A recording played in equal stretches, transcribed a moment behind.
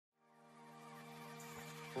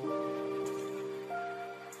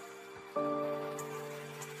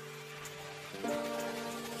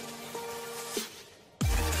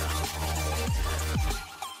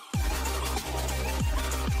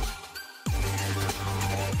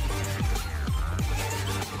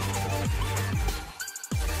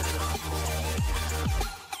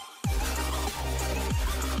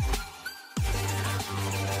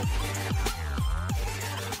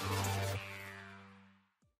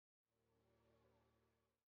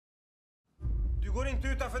Du går inte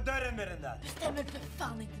utanför dörren med den där. Bestämmer för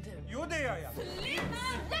fan inte du. Jo, det gör jag.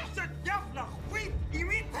 Sluta! Jävla skit i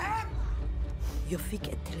mitt hem! Jag fick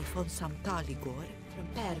ett telefonsamtal igår från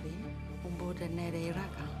Pervin. Hon bodde nere i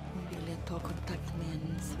Raqqa. Hon ville ta kontakt med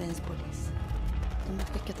en svensk polis. De har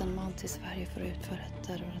skickat en man till Sverige för att utföra ett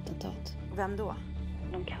terrorattentat. Vem då?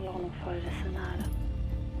 De kallar honom för resenären.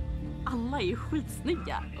 Alla är ju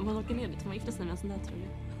skitsnygga. Om man åker ner dit får man gifta sig med en sån där, tror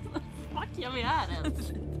jag. Fuck, jag är här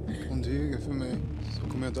ens. Om du ljuger för mig så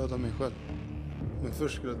kommer jag döda mig själv. Men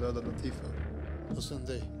först skulle jag döda Latifa. Och sen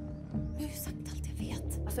dig. Jag har ju sagt allt jag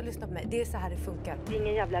vet. Alltså lyssna på mig, det är så här det funkar. Det är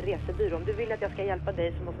ingen jävla resebyrå. Om du vill att jag ska hjälpa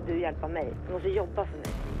dig så måste du hjälpa mig. Du måste jobba för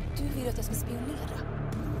mig. Du vill att jag ska spionera.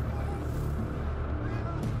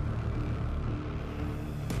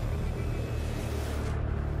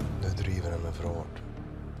 Du driver henne för hårt.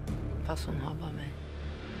 Fast hon har bara mig.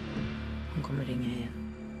 Hon kommer ringa igen.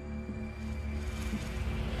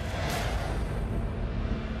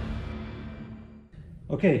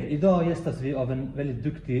 Okej, idag gästas vi av en väldigt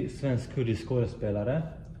duktig svensk kurdisk skådespelare.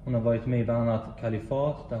 Hon har varit med i bland annat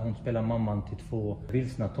Caliphate, där hon spelar mamman till 2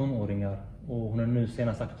 vilsna tonåringar. Och hon är nu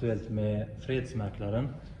senast aktuellt med Fredsmäklaren.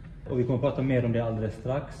 Och vi kommer att prata mer om det alldeles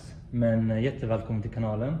strax. Men jättevälkommen till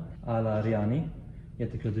kanalen, alla Riani.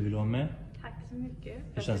 Jättekul att du vill vara med. Tack så mycket.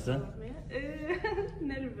 Hur känns det?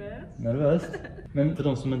 Nervös. Nervöst? Men för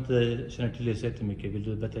de som inte känner till dig så jättemycket, vill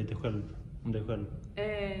du berätta lite själv om dig själv?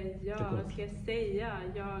 Vad ska jag säga?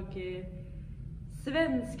 Jag är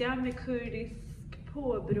svenska med kurdisk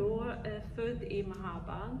påbrå, född i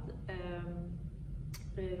Mahabad,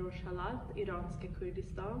 Rojhelat, iranska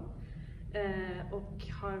Kurdistan. Och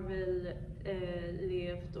har väl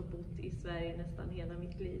levt och bott i Sverige nästan hela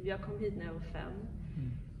mitt liv. Jag kom hit när jag var 5.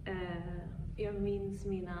 Jag minns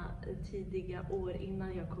mina tidiga år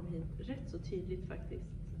innan jag kom hit rätt så tydligt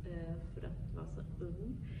faktiskt, för att vara så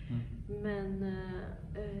ung. Men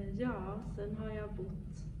ja, sen har jag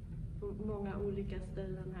bott på många olika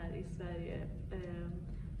ställen här i Sverige.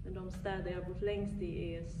 Men de städer jag har bott längst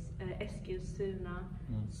i är Eskilstuna,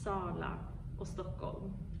 Sala och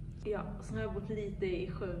Stockholm. Ja, så har jag bott lite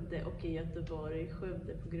i Skövde och i Göteborg.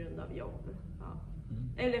 Skövde på grund av jobb. Ja.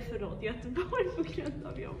 Eller förlåt, Göteborg på grund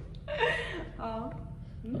av jobb. Ja.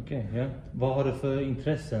 Okej, ja. Vad har du för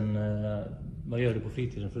intressen? Vad gör du på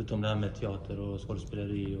fritiden förutom det här med teater och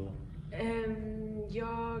skådespeleri? Och...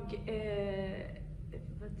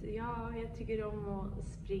 jag tycker om att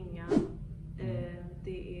springa.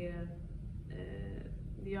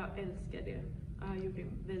 Jag älskar det. Jag har gjort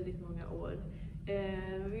det väldigt många år.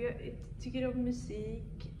 Jag tycker om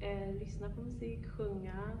musik, lyssna på musik,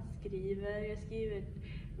 sjunga, skriver. Jag skriver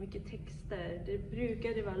mycket texter. Det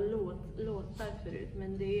brukade vara låtar förut,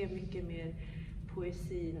 men det är mycket mer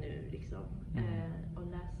poesi nu liksom. Och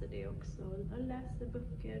läser det också. Och läser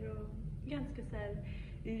böcker och ganska så här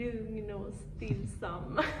lugn och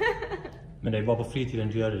stillsam. Men det är bara på fritiden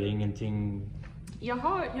du gör det, ingenting... Jag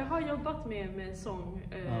har jobbat med sång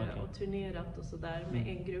och turnerat och sådär med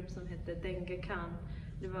en grupp som hette Dengekan.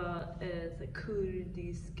 Det var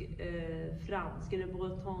kurdisk, fransk eller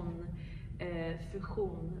breton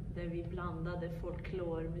fusion där vi blandade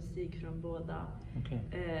folklormusik från båda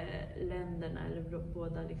länderna eller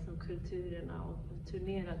båda liksom kulturerna och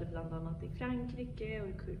turnerade bland annat i Frankrike och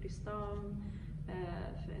i Kurdistan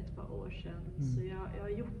för ett par år sedan. Så jag har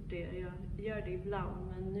gjort det, jag gör det ibland,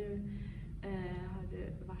 men nu har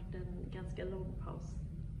det varit en ganska lång paus.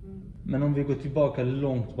 Men om vi går tillbaka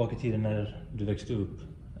långt tillbaka i tiden när du växte upp.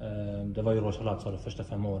 Det var ju Rojhelat de första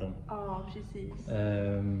 5 åren. Ja, precis.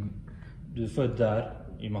 Du är född där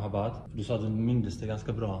i Mahabad. Du sa att du minns det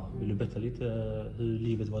ganska bra. Vill du berätta lite hur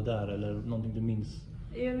livet var där eller någonting du minns?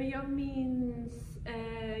 Ja, men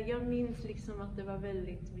jag minns liksom att det var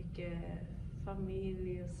väldigt mycket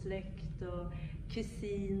familj och släkt och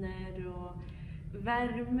kusiner och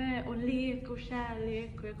värme och lek och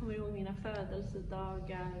kärlek. Och jag kommer ihåg mina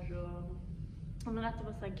födelsedagar och men att det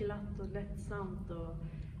var så här glatt och lättsamt och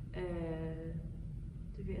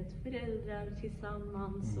du vet, föräldrar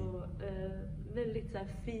tillsammans och väldigt så här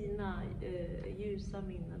fina ljusa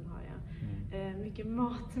minnen har jag. Mycket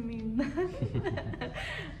matminnen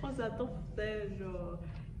och så här dofter och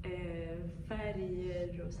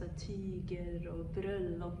färger och så här tyger och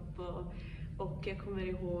bröllop och jag kommer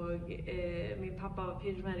ihåg min pappa var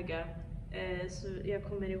peshmerga, så jag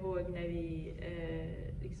kommer ihåg när vi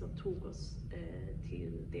liksom tog oss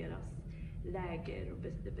till deras läger och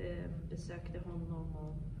besökte honom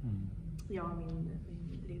och jag och min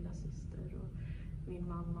lilla syster och min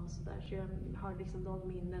mamma och sådär. Så jag har liksom de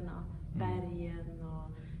minnena, bergen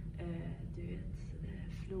och du vet,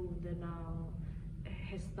 floderna och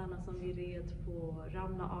hästarna som vi red på,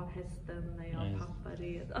 ramla av hästen när jag och pappa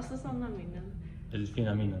red. Alltså sådana minnen. Väldigt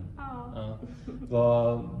fina minnen.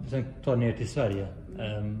 Ja. Sen tar ni er till Sverige.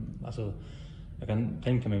 Alltså, jag kan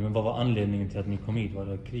tänka mig, men vad var anledningen till att ni kom hit? Var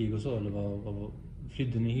det krig och så? Eller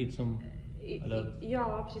flydde ni hit som... Eller?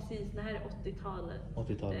 Ja, precis. Det här är 80-talet.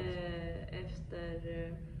 80-talet.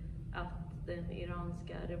 Efter att den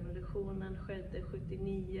iranska revolutionen skedde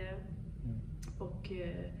 79. Och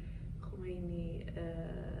kom in i,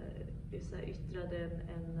 yttrade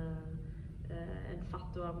en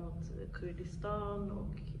fatwa mot Kurdistan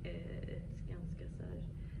och ett ganska så här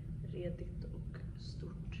redigt och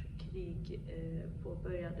stort krig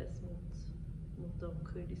påbörjades mot de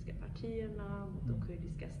kurdiska partierna, mot de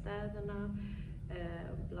kurdiska städerna,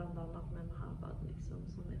 bland annat Memhabad liksom,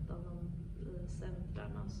 som ett av de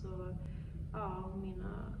centrarna. Så ja,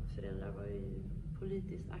 mina föräldrar var ju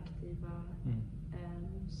politiskt aktiva,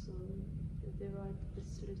 så det var ett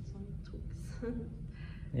beslut som togs.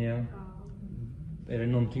 Ja. Är det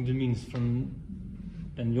någonting du minns från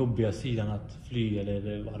den jobbiga sidan att fly,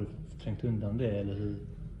 eller har du trängt undan det, eller hur?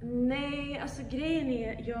 Nej, alltså grejen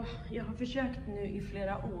är, jag har försökt nu i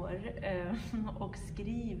flera år och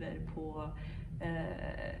skriver på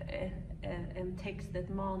en text, ett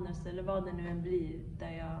manus eller vad det nu än blir,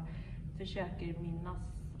 där jag försöker minnas,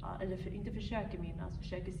 eller inte försöker minnas,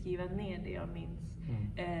 försöker skriva ner det jag minns.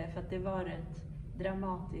 För att det var rätt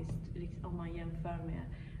dramatiskt liksom, om man jämför med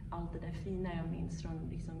allt det där fina jag minns från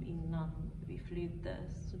liksom, innan vi flydde.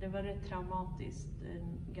 Så det var rätt traumatiskt,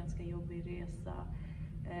 en ganska jobbig resa.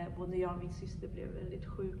 Både jag och min syster blev väldigt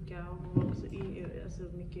sjuka, och hon var också alltså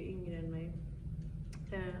mycket yngre än mig.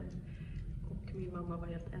 Och min mamma var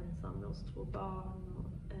helt ensam med oss 2 barn.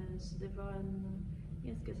 Så det var en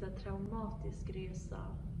ganska så här, traumatisk resa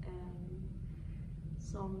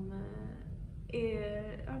som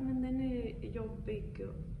men den är jobbig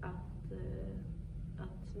att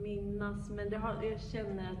minnas, men jag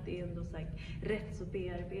känner att det är ändå så här, rätt så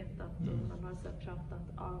bearbetat, och man har så här,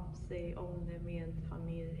 pratat av sig om det med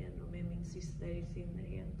familjen och med min syster i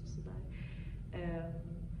synnerhet och sådär.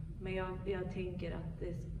 Men jag tänker att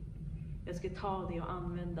jag ska ta det och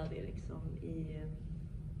använda det liksom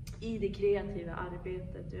i det kreativa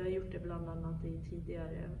arbetet. Jag har gjort det bland annat i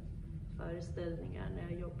tidigare föreställningar när jag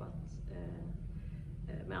har jobbat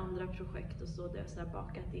med andra projekt och så, där jag så här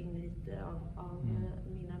bakat in lite av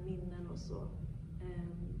mina minnen och så.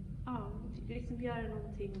 Liksom göra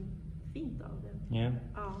någonting fint av det. Yeah.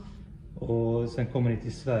 Ja. Och sen kommer ni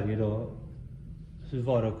till Sverige då. Hur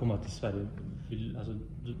var det att komma till Sverige? Alltså,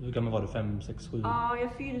 hur gammal var du? 5, 6, 7? Ja,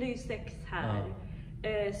 jag fyllde ju 6 här.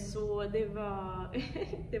 Så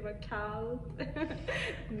det var kallt,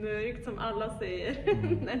 mörkt som alla säger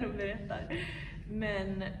när de berättar.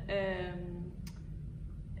 Men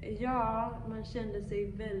ja, man kände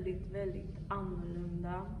sig väldigt, väldigt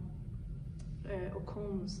annorlunda och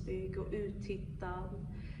konstig och uttittad.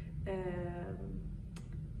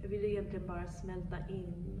 Jag ville egentligen bara smälta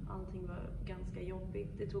in. Allting var ganska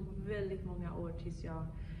jobbigt. Det tog väldigt många år tills jag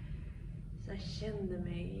så här, kände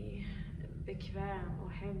mig bekväm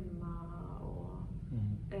och hemma. Och,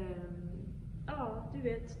 ja, du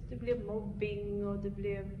vet, det blev mobbing och det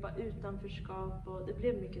blev bara utanförskap och det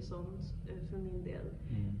blev mycket sånt för min del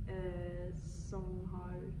som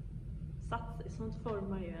har satt sig. Sånt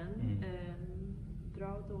formar ju en.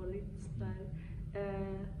 Bra och dåligt där.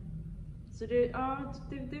 Så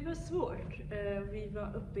det var svårt. Vi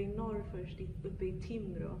var uppe i norr först, uppe i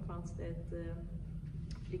Timrå fanns det ett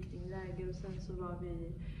flyktingläger, och sen så var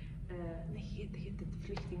vi nej, det heter inte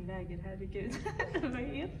flyktingläger, herregud. Vad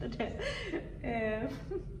heter det?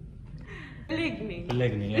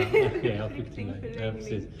 Förläggning, ja, flyktingläger. Ja,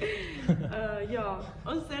 precis. Ja,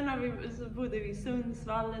 och sen så bodde vi i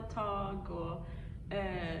Sundsvall ett tag,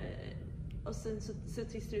 och sen så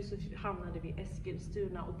till slut så hamnade vi i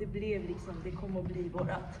Eskilstuna, och det blev liksom, det kom att bli vårt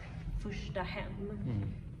första hem.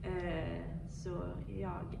 Så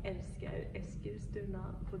jag älskar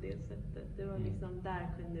Eskilstuna på det sättet. Det var liksom, där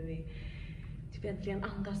kunde vi typ äntligen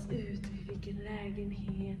andas ut. Vi fick en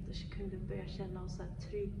lägenhet och så kunde börja känna oss så här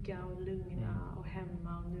trygga och lugna och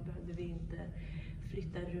hemma. Och nu behövde vi inte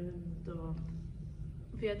flytta runt.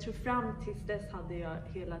 För jag tror fram tills dess hade jag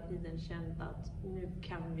hela tiden känt att nu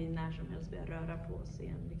kan vi när som helst börja röra på oss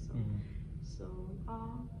igen. Liksom. Så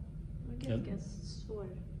ja, det var ganska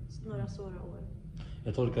några svåra år.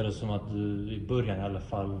 Jag tolkar det som att du i början i alla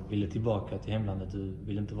fall ville tillbaka till hemlandet. Du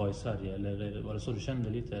ville inte vara i Sverige, eller var det så du kände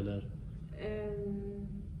lite? Eller?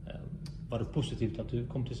 Var det positivt att du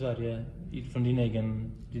kom till Sverige från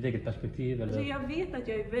ditt eget perspektiv? Eller? Alltså jag vet att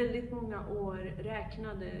jag i väldigt många år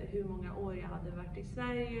räknade hur många år jag hade varit i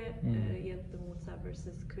Sverige gentemot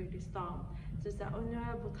versus Kurdistan. Så nu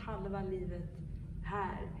har jag bott halva livet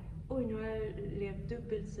här. Oj, nu har jag levt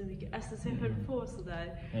dubbelt så mycket. Alltså så jag höll på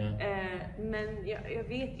sådär. Men jag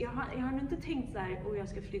vet, jag har nog inte tänkt så här, jag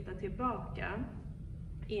ska flytta tillbaka.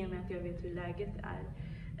 I och med att jag vet hur läget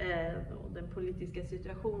är. Och den politiska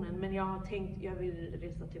situationen. Men jag har tänkt, jag vill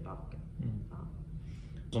resa tillbaka. Ja.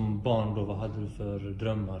 Som barn då, vad hade du för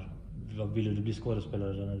drömmar? Ville du bli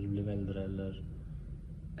skådespelare när du blev äldre eller?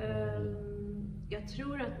 Jag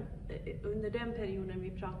tror att under den perioden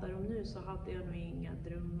vi pratar om nu så hade jag nog inga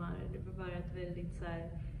drömmar. Det var bara ett väldigt så här,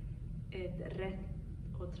 ett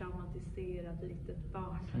rätt och traumatiserat litet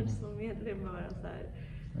barn som egentligen bara så här,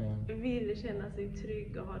 ville känna sig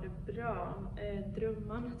trygg och ha det bra.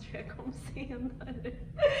 Drömmarna tror jag kom senare.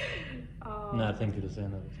 När tänkte du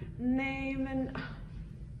senare? Nej, men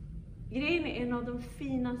grejen är en av de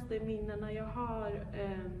finaste minnena jag har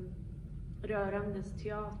rörandes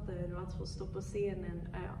teater och att få stå på scenen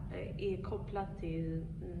är kopplat till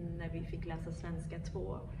när vi fick läsa svenska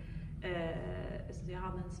 2. Så jag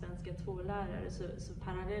hade en svenska 2-lärare så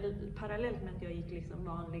parallellt med att jag gick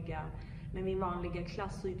liksom med min vanliga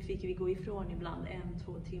klass så fick vi gå ifrån ibland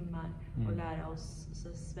 1-2 timmar och lära oss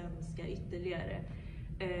svenska ytterligare.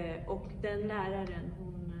 Och den läraren,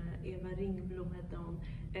 Eva Ringblom hette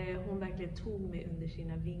hon verkligen tog mig under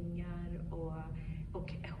sina vingar och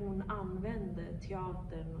hon använde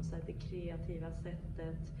teatern och så här, det kreativa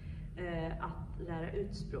sättet att lära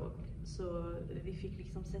ut språk. Så vi fick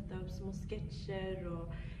liksom sätta upp små sketcher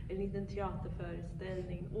och en liten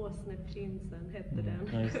teaterföreställning. Åsneprinsen hette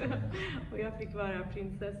den. Och jag fick vara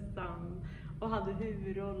prinsessan och hade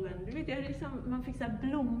huvudrollen. Du vet, man fick så här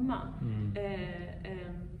blomma.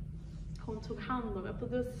 Hon tog hand om mig. På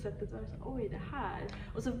det sättet var det så, oj det här.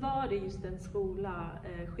 Och så var det just en skola,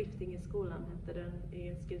 Skiftingeskolan hette den i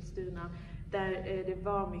Eskilstuna. Där det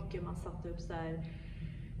var mycket, man satte upp så här,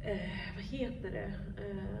 vad heter det?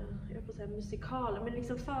 Jag får säga musikaler, men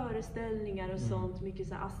liksom föreställningar och sånt. Mycket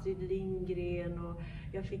så här Astrid Lindgren och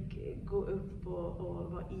jag fick gå upp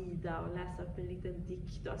och vara Ida och läsa upp en liten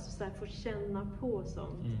dikt. Alltså så här, få känna på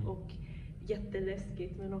sånt. Och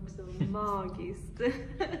jätteläskigt men också magiskt.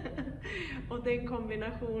 Och den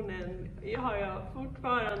kombinationen har jag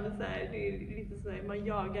fortfarande så här, det är lite så här, man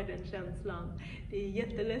jagar den känslan. Det är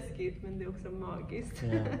jätteläskigt men det är också magiskt.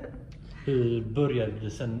 Ja. Hur började det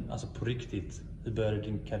sen, alltså på riktigt? Hur började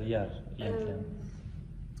din karriär egentligen?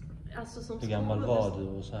 Alltså som hur gammal var du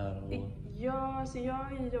och så här? Och... Ja, alltså jag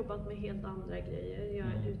har jobbat med helt andra grejer. Jag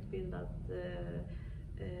är utbildad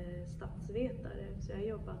statsvetare. Så jag har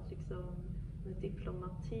jobbat liksom med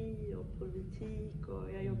diplomati och politik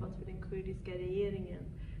och jag har jobbat för den kurdiska regeringen.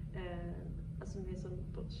 Alltså mer som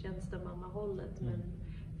på tjänstemannahållet men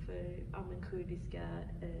för den kurdiska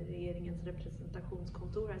regeringens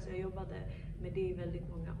representationskontor. Så jag jobbade med det i väldigt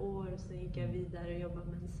många år. Sen gick jag vidare och jobbade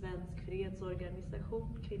med en svensk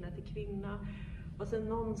fredsorganisation, Kvinna till kvinna. Och sen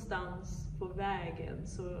någonstans på vägen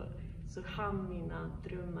så hann mina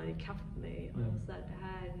drömmar ikapp mig. Och jag var så här, det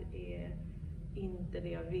här är inte det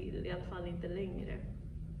jag vill, i alla fall inte längre.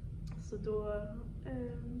 Så då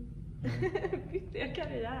bytte jag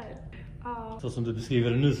karriär. Så som du beskriver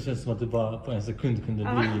det nu så känns det som att du bara på en sekund kunde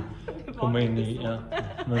komma in i...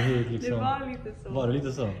 Men hur, liksom, det var lite så. Var det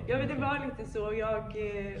lite så? Ja, men det var lite så. Jag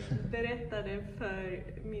berättade för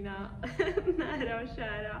mina nära och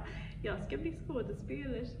kära, jag ska bli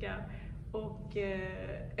skådespelerska. Och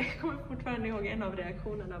jag kommer fortfarande ihåg en av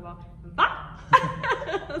reaktionerna var, va?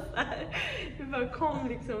 Det bara kom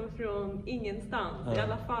liksom från ingenstans, i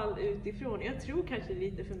alla fall utifrån. Jag tror kanske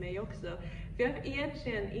lite för mig också. För jag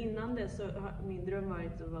egentligen innan det så min dröm var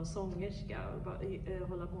att vara sångerska och bara,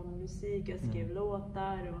 hålla på med musik. Jag skrev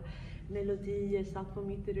låtar och melodier, satt på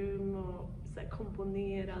mitt rum och så här,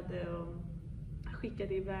 komponerade och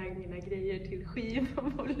skickade iväg mina grejer till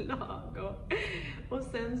skivbolag och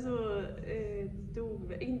sen så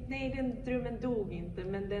den drömmen dog inte,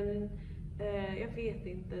 men den jag vet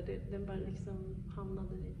inte, den bara liksom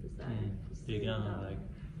hamnade lite så här på sidan.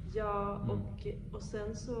 Ja, och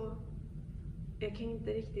sen så jag kan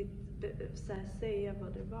inte riktigt så här säga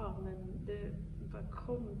vad det var, men det bara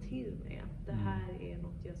kom till mig att det här är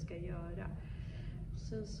något jag ska göra.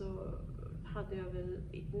 Sen så hade jag väl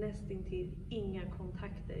nästintill inga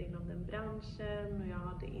kontakter inom den branschen och jag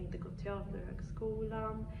hade inte gått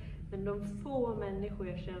teaterhögskolan. Men de få människor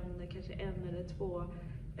jag kände, kanske en eller två,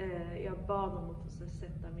 jag bad dem att få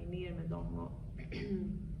sätta mig ner med dem och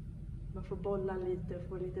man får bolla lite,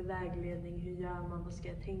 få lite vägledning. Hur gör man? Vad ska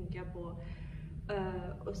jag tänka på?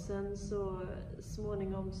 Och sen så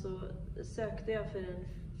småningom så sökte jag för en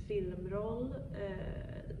filmroll.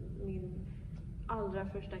 Min allra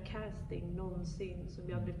första casting någonsin som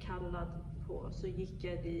jag blev kallad på, så gick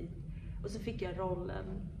jag dit och så fick jag rollen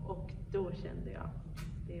och då kände jag,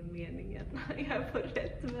 det är meningen, jag är på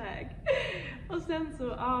rätt väg. Och sen så,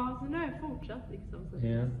 så nu har jag fortsatt liksom. Så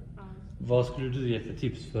yeah. Vad skulle du ge för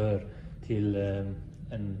tips till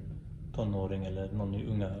en tonåring eller någon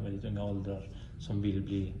i väldigt unga åldrar som vill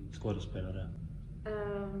bli skådespelare?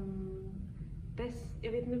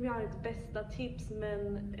 Jag vet inte om jag har ett bästa tips,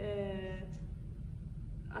 men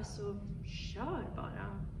alltså kör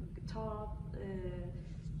bara.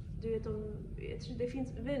 Du vet, jag tror det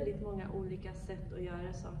finns väldigt många olika sätt att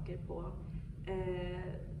göra saker på.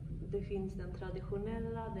 Det finns den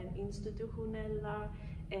traditionella, den institutionella.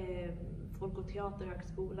 Folk går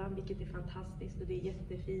teaterhögskolan, vilket är fantastiskt och det är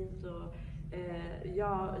jättefint. Och,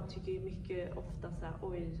 jag tycker mycket ofta så här,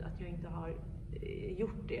 att jag inte har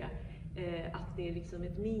gjort det. Att det är liksom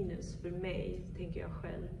ett minus för mig, tänker jag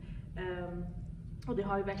själv. Och det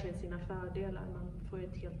har ju verkligen sina fördelar. Man får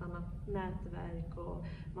ett helt annat nätverk och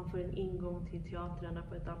man får en ingång till teatrarna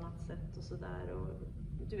på ett annat sätt och sådär. Och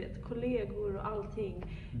du vet, kollegor och allting.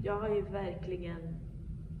 Jag har ju verkligen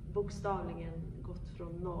bokstavligen gått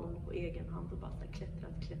från noll på egen hand och bara så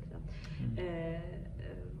klättrat.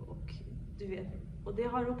 Och du vet, och det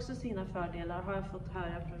har också sina fördelar, har jag fått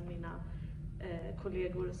höra från mina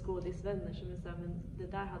kollegor och skådisvänner som är såhär, men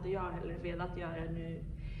det där hade jag hellre velat göra nu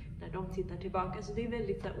när de tittar tillbaka. Så det är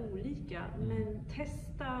väldigt så här, olika, men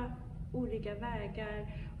testa olika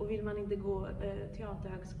vägar. Och vill man inte gå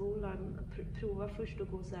teaterhögskolan, prova först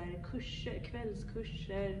att gå så här kurser,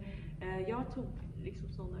 kvällskurser. Jag tog liksom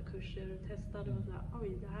sådana kurser och testade och så här,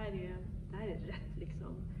 det här är rätt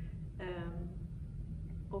liksom.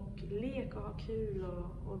 Och lek och ha kul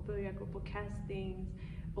och börja gå på castings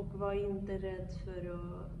och var inte rädd för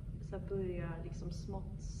att så här, börja liksom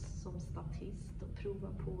smått som statist och prova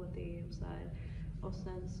på det och så här. Och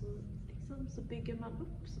sen så, liksom, så bygger man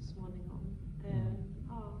upp så småningom.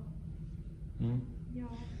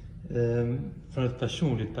 Från ett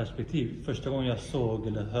personligt perspektiv, första gången jag såg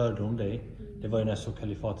eller hörde om dig, det var ju när jag såg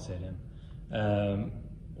Caliphate serien.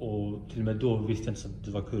 Och till och med då visste jag inte att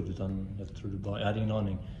du var kurd, utan jag hade ingen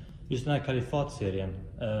aning. Just den här Caliphate serien,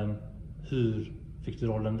 hur fick du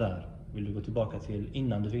rollen där? Vill du gå tillbaka till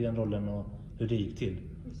innan du fick den rollen och hur det gick till?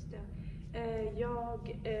 Just det. Jag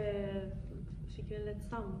fick väl ett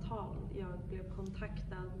samtal. Jag blev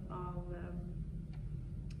kontaktad av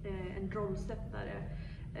en rollsättare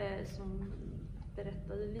som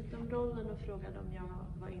berättade lite om rollen och frågade om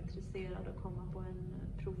jag var intresserad att komma på en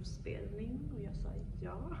provspelning, och jag sa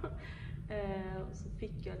ja. Och så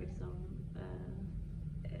fick jag liksom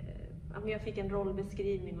jag fick en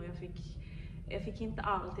rollbeskrivning och jag fick inte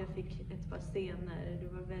allt, jag fick ett par scener. Det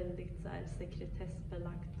var väldigt så här,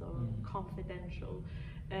 sekretessbelagt och confidential.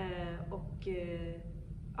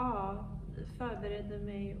 Förberedde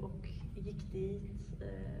mig och gick dit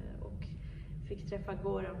och fick träffa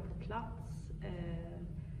Goran på plats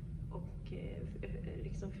och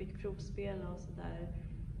liksom fick provspela och sådär.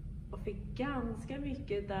 Och fick ganska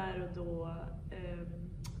mycket där och då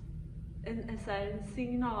en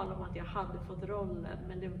signal om att jag hade fått rollen,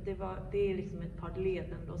 men det är liksom ett par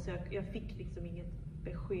led ändå, så jag fick liksom inget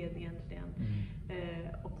besked egentligen.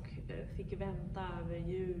 Och fick vänta över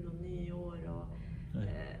jul och nyår och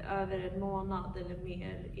över en månad eller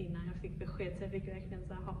mer innan jag fick besked, så jag fick verkligen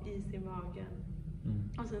så här, ha is i magen.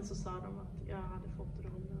 Och sen så sa de att jag hade fått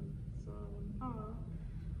rollen. Så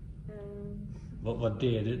Var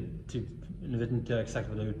det typ, nu vet inte jag exakt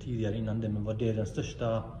vad du har gjort tidigare innan det, men var det den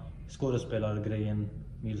största skådespelargrejen,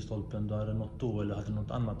 milstolpen du hade nått då, eller hade du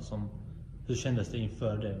något annat som, hur kändes det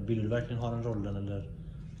inför det? Ville du verkligen ha den rollen eller?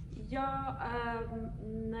 Ja,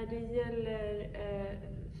 när det gäller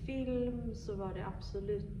film så var det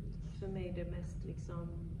absolut för mig det mest liksom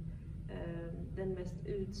den mest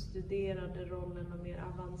utstuderade rollen och mer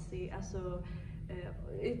avancerad, alltså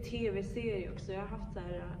tv-serie också. Jag har haft så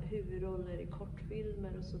här huvudroller i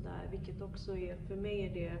kortfilmer och sådär, vilket också är, för mig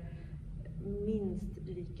är det minst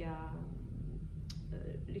lika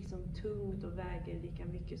liksom tungt och väger lika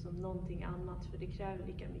mycket som någonting annat, för det kräver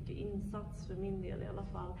lika mycket insats för min del i alla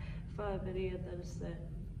fall, förberedelse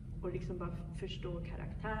och liksom bara förstå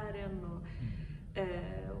karaktären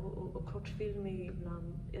och kortfilm är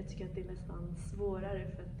ibland, jag tycker att det är nästan svårare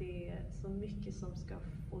för att det är så mycket som ska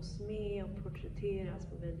fås med och porträtteras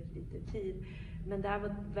på väldigt lite tid. Men det här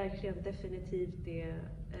var verkligen definitivt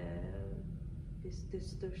det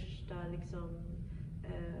största liksom,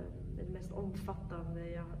 den mest omfattande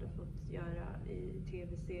jag hade fått göra i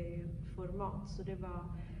tv-serieformat. Så det var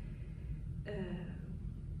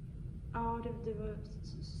det var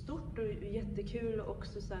stort och jättekul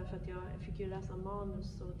också så här, för att jag fick ju läsa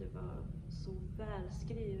manus och det var så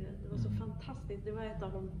välskrivet. Det var så fantastiskt. Det var ett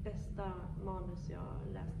av de bästa manus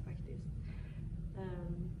jag läst faktiskt.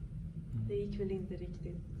 Det gick väl inte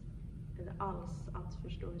riktigt eller alls att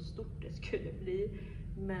förstå hur stort det skulle bli,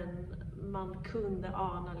 men man kunde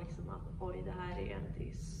ana liksom att oj, det här är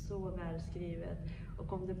egentligen så välskrivet,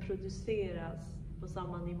 och om det produceras på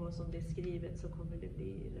samma nivå som det är skrivet så kommer det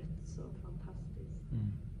bli rätt så fantastiskt.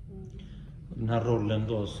 Den här rollen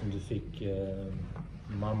då som du fick,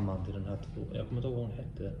 mamman till den här jag kommer inte ihåg vad hon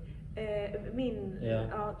hette.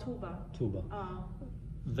 Tuba. Ja.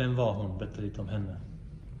 Vem var hon? Berätta lite om henne.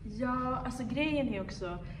 Ja, alltså grejen är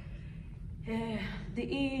också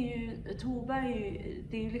det är ju, Tuba är ju,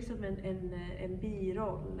 det är liksom en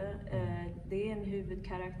biroll. Det är en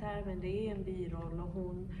huvudkaraktär, men det är en biroll,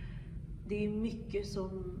 och det är mycket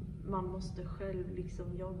som man måste själv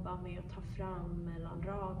liksom jobba med att ta fram mellan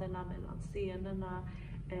raderna, mellan scenerna.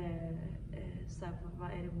 Så här,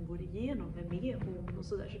 vad är det hon går igenom? Vem är hon? Och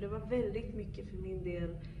sådär. Så det var väldigt mycket för min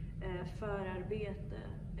del förarbete.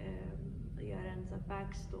 Göra en så här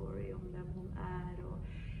backstory om vem hon är. Och,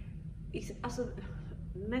 alltså,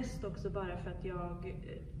 mest också bara för att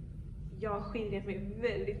jag skiljer mig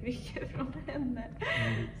väldigt mycket från henne.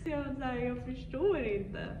 Så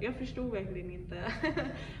jag förstod verkligen inte.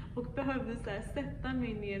 Och behövde så här, sätta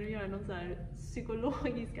mig ner och göra någon så här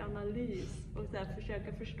psykologisk analys och så här,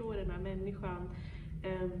 försöka förstå den här människan.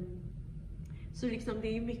 Så liksom,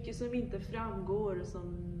 det är mycket som inte framgår och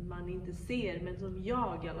som man inte ser, men som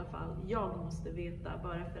jag i alla fall, jag måste veta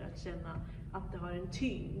bara för att känna att det har en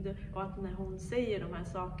tyngd, och att när hon säger de här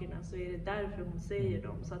sakerna så är det därför hon säger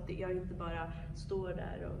dem, så att jag inte bara står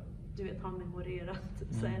där och du vet har memorerat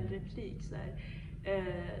så här, en replik så här.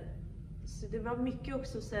 Så det var mycket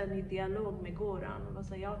också sen i dialog med Goran, och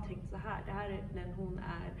så här, jag har tänkt så här, det här är den hon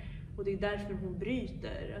är, och det är därför hon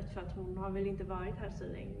bryter, för att hon har väl inte varit här så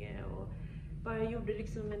länge, och bara gjorde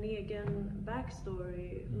liksom en egen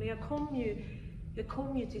backstory. Men jag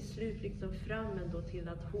kom ju till slut liksom fram ändå till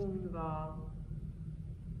att hon var,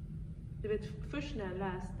 du vet, först när jag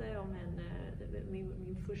läste om henne,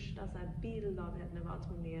 min första så här bild av henne var att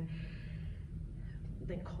hon är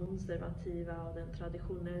den konservativa och den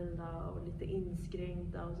traditionella och lite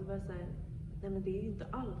inskränkta, och så var jag så här, nej men det är ju inte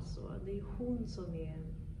alls så. Det är hon som är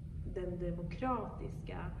den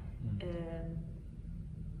demokratiska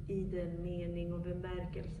i den mening och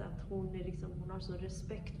bemärkelse att hon har så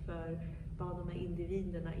respekt för vad de här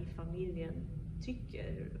individerna i familjen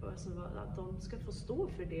tycker, och alltså att de ska få stå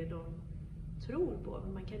för det de tror på.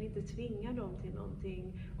 Man kan inte tvinga dem till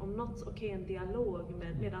någonting. Om något, en dialog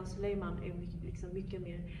medan Suleiman är mycket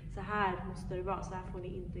mer så här måste det vara, så här får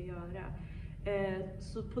ni inte göra.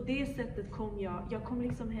 Så på det sättet kom jag kom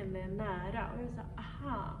liksom henne nära, och jag sa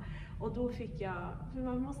aha. Och då fick jag, för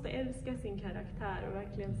man måste älska sin karaktär och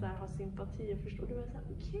verkligen så här ha sympati och förstå. Då var jag så här,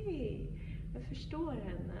 okej, jag förstår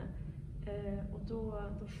henne. Och då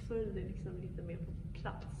föll det liksom lite mer på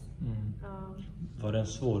plats. Var det en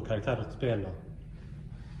svår karaktär att spela?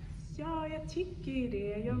 Ja, jag tycker ju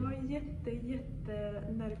det. Jag var jätte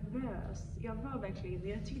nervös. Jag var verkligen det.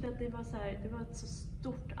 Jag tyckte att det var så här, det var ett så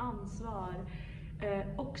stort ansvar.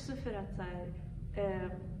 Också för att så här,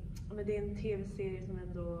 men det är en tv-serie som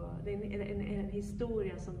ändå, det är en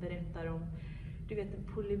historia som berättar om, du vet,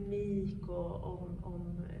 polemik och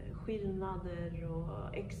om skillnader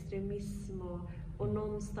och extremism, och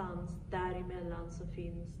någonstans däremellan så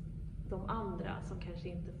finns de andra som kanske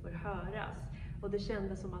inte får höras. Och det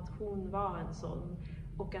kändes som att hon var en sån,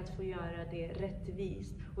 och att få göra det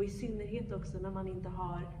rättvist. Och i synnerhet också när man inte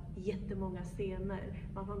har jättemånga scener,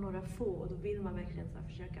 man har några få, och då vill man verkligen så här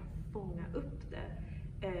försöka fånga upp det.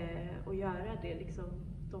 Och göra det liksom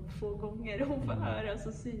de få gånger hon får höras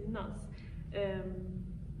och synas.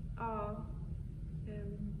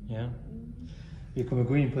 Vi kommer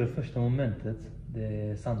gå in på det första momentet. Det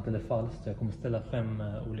är sant eller falskt. Jag kommer ställa 5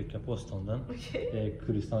 olika påståenden. Det är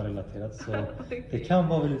Kurdistan-relaterat. Så det kan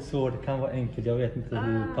vara väldigt svårt, det kan vara enkelt. Jag vet inte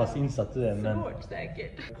hur pass insatt du är. Men svårt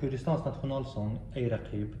säkert. Kurdistans nationalsång, Ey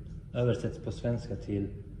Raqib, översätts på svenska till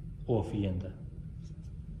Å fiende.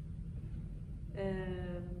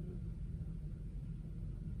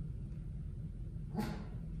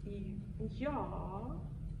 Ja.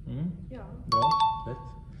 Ja. Bra, rätt.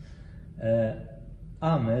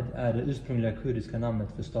 Ahmed är det ursprungliga kurdiska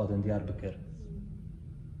namnet för staden Diyarbakir.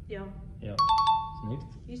 Ja.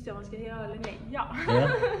 Snyggt. Just det, man ska ja eller nej. Ja.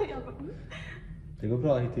 Det går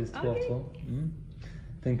bra hittills, 2-2.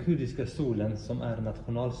 Den kurdiska solen som är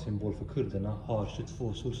nationalsymbol för kurderna har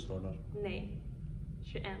 22 solstrålar. Nej,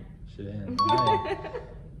 21. 21, nej.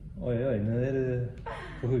 Oj, nu är det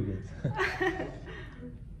på hugget.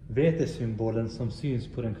 Vetesymbolen som syns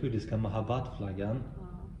på den kurdiska Mahabad-flaggan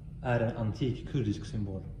är en antik kurdisk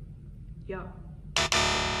symbol. Ja.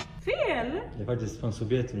 Fel! Det är faktiskt från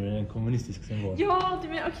Sovjetunionen, en kommunistisk symbol. Ja, du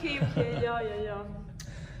menar okej, ja.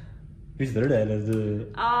 Visste du det eller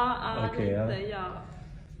du? Ja, Okej, lite, ja.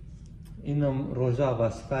 Inom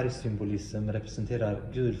Rojavas färgsymbolism representerar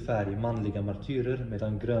gul färg manliga martyrer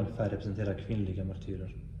medan grön färg representerar kvinnliga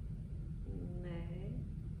martyrer. Nej.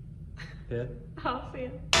 Fel? Ja,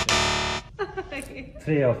 fel.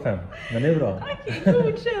 3 av 5, men det är bra. Okej,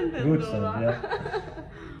 godkänd ändå, Godkänd, va? ja.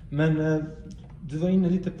 Men du var inne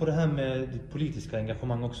lite på det här med ditt politiska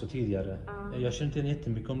engagemang också tidigare. Jag känner inte igen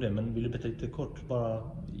jättemycket om det, men vill du berätta lite kort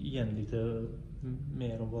bara igen lite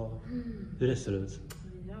mer om hur det ser ut?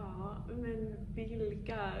 Ja, men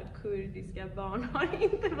vilka kurdiska barn har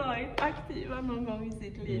inte varit aktiva någon gång i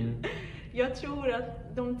sitt liv? Jag tror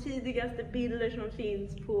att de tidigaste bilder som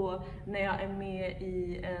finns på när jag är med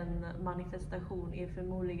i en manifestation är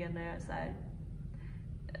förmodligen när jag är så här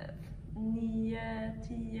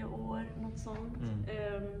 9-10 år, något sånt.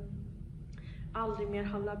 Aldrig mer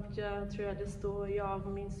halabja, tror jag det står, jag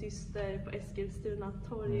och min syster på Eskilstuna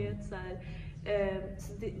torget så här.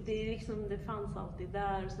 Så det är liksom, det fanns alltid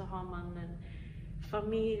där, och så har man en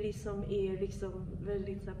familj som är liksom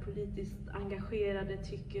väldigt så här, politiskt engagerade,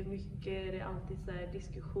 tycker mycket, det är alltid så här,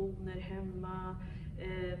 diskussioner hemma,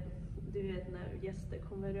 du vet när gäster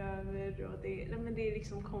kommer över och det är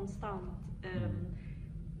liksom konstant.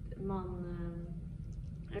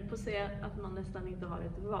 Jag får säga att man nästan inte har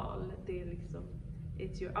ett val, det är liksom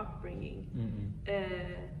it's your upbringing.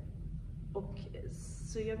 Och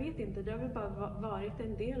så jag vet inte, det har väl bara varit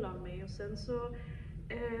en del av mig, och sen så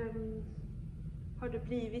har det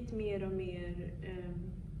blivit mer och mer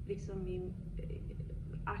liksom min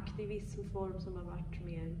aktivismform som har varit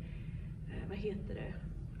mer, vad heter det,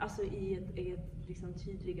 alltså i ett liksom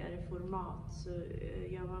tydligare format. Så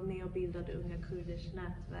jag var med och bildade Unga Kurders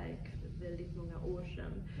nätverk för väldigt många år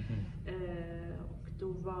sedan. Och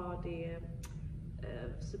då var det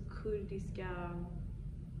så kurdiska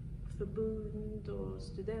förbund och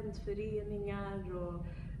studentföreningar och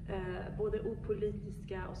både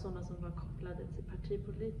opolitiska och sådana som var kopplade till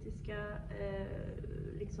partipolitiska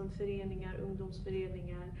liksom föreningar,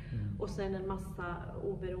 ungdomsföreningar, och sen en massa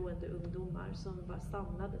oberoende ungdomar som var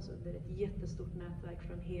samlades under ett jättestort nätverk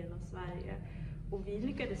från hela Sverige. Och vi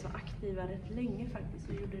lyckades vara aktiva rätt länge faktiskt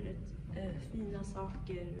och gjorde rätt fina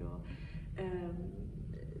saker och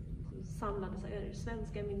samlades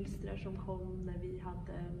svenska ministrar som kom när vi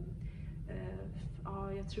hade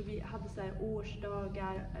jag tror vi hade så här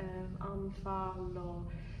årsdagar, anfall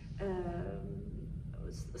och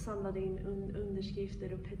samlade in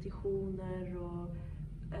underskrifter och petitioner och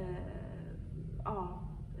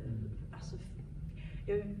alltså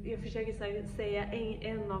jag försöker säga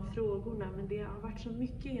en av frågorna, men det har varit så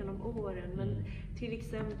mycket genom åren. Men till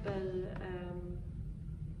exempel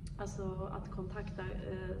alltså att kontakta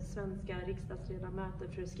svenska riksdagsledamöter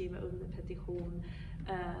för att skriva under petition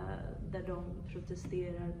där de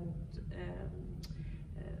protesterar mot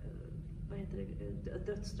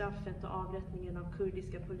dödsstraffet och avrättningen av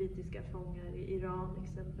kurdiska politiska fångar i Iran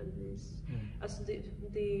exempelvis. Alltså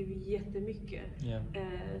det är jättemycket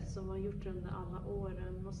som har gjort under alla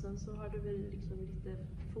åren, och sen så har det väl liksom lite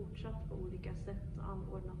fortsatt på olika sätt,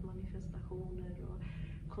 anordnat manifestationer och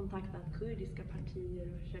kontaktat kurdiska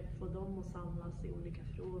partier och försökt få dem att samlas i olika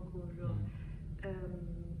frågor. Och,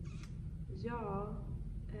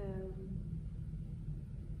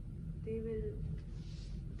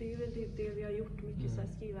 det är väl det vi har gjort mycket, så här,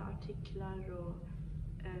 skriva artiklar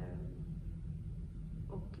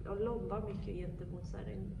och lobba mycket gentemot så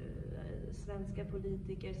här, svenska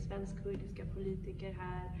politiker, svensk-kurdiska politiker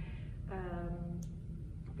här.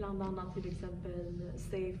 Bland annat till exempel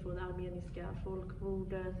Safe och det armeniska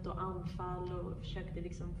folkmordet och anfall, och försökte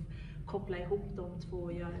liksom koppla ihop de två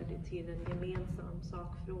och göra det till en gemensam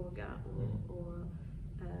sakfråga.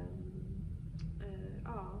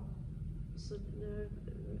 Så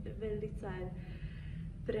väldigt så här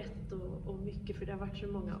brett och mycket, för det har varit så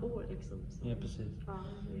många år liksom. Ja, precis. Ja,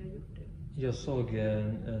 vi har gjort det. Jag såg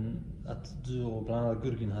att du och bland annat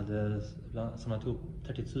Gurgin hade samlat ihop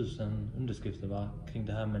 30 000 underskrifter kring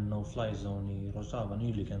det här med no-fly zone i Rojava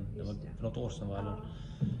nyligen. Det var för något år sedan, eller?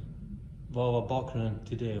 Vad var bakgrunden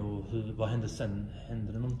till det och vad hände sen?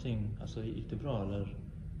 Hände det någonting? Alltså, gick det bra eller?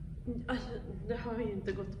 Alltså, det har ju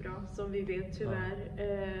inte gått bra som vi vet tyvärr.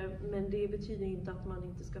 Men det betyder inte att man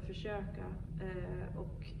inte ska försöka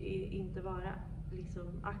och inte vara liksom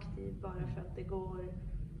aktiv bara för att det går,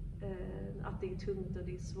 att det är tungt och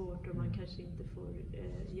det är svårt och man kanske inte får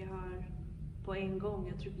gehör på en gång.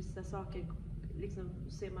 Jag tror vissa saker liksom,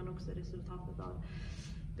 ser man också resultatet av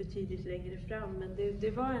betydligt längre fram. Men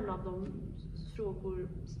det var en av de frågor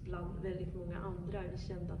bland väldigt många andra. Vi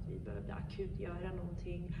kände att vi behövde akut göra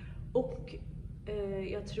någonting. Och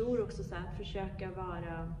jag tror också så här, försöka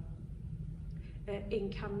vara en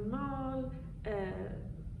kanal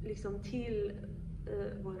liksom till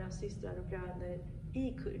våra systrar och bröder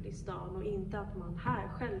i Kurdistan, och inte att man här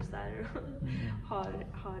själv så här,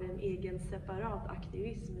 har en egen separat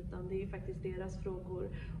aktivism, utan det är faktiskt deras frågor.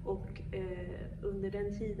 Och under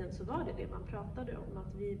den tiden så var det man pratade om,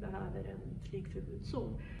 att vi behöver en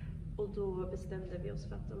flygförbudszon. Och då bestämde vi oss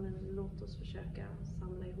för att låt oss försöka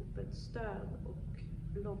samla ihop ett stöd och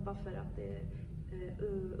lobba för att det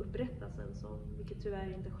upprättas en sån, vilket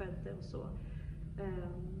tyvärr inte skedde och så.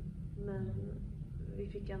 Men vi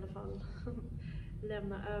fick i alla fall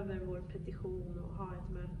lämna över vår petition och ha ett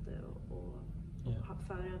möte och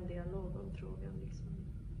föra en dialog om frågan. Liksom.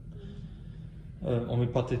 Om vi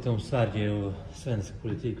pratar lite om Sverige och svensk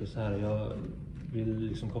politik och så här. Jag vill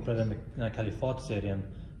liksom koppla den med den här Caliphate serien.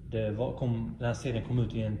 Den här serien kom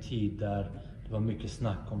ut i en tid där det var mycket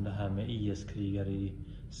snack om det här med IS-krigare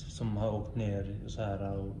som har åkt ner och så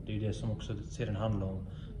här. Och det är ju det som också serien handlar om.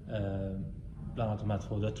 Bland annat de här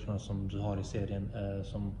 2 döttrarna som du har i serien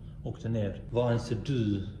som åkte ner. Vad anser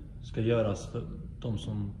du ska göras för de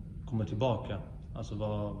som kommer tillbaka? Alltså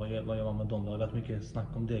vad gör man med dem? Det har varit mycket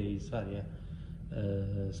snack om det i Sverige.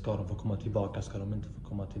 Ska de få komma tillbaka? Ska de inte få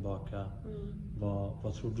komma tillbaka?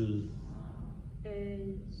 Vad tror du?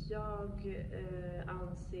 Jag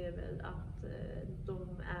anser väl att de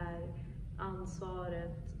är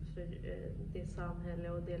ansvaret för det samhälle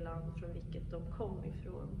och det land från vilket de kom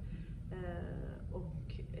ifrån.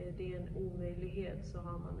 Och det är en omöjlighet, så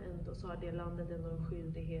har det landet ändå en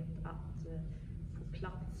skyldighet att på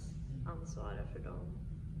plats ansvara för dem.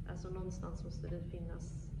 Alltså någonstans måste det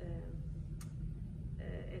finnas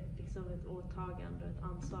ett åtagande och ett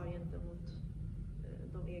ansvar gentemot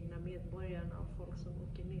de egna medborgarna och folk som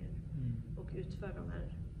åker ner och utför de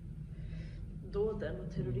här dåden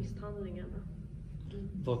och terroristhandlingarna.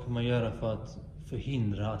 Vad kan man göra för att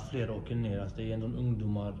förhindra att fler åker ner? Alltså det är ändå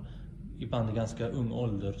ungdomar, ibland i ganska ung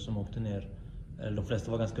ålder, som åkte ner. Eller de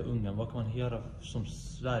flesta var ganska unga. Vad kan man göra som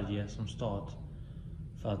Sverige, som stat,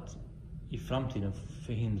 för att i framtiden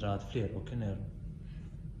förhindra att fler åker ner?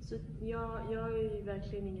 Så jag är ju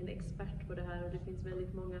verkligen ingen expert på det här, och det finns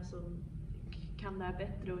väldigt många som kan det här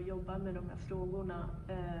bättre och jobba med de här frågorna.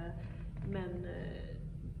 Men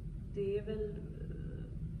det är väl...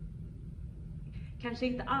 Kanske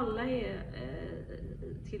inte alla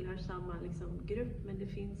tillhör samma liksom, grupp, men det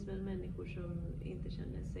finns väl människor som inte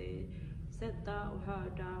känner sig sedda och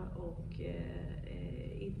hörda och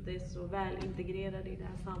inte så väl integrerade i det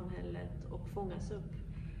här samhället och fångas upp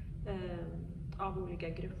av olika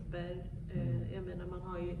grupper. Jag menar, man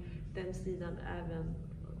har ju den sidan även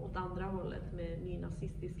åt andra hållet med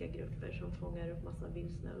nynazistiska grupper som fångar upp massa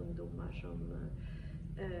vilsna ungdomar som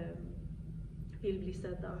vill bli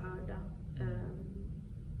sedda och hörda.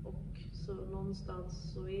 Och så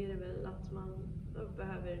någonstans så är det väl att man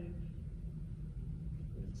behöver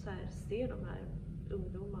så här, se de här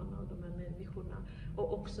ungdomarna och de här människorna,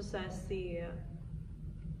 och också så här, se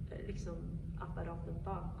liksom apparaten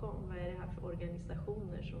bakom. Vad är det här för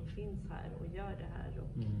organisationer som finns här och gör det här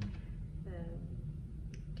och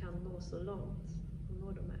kan nå så långt och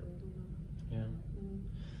nå de här ungdomarna. Ja.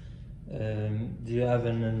 Det är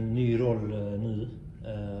även en ny roll nu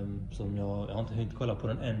som jag har inte hunnit kolla på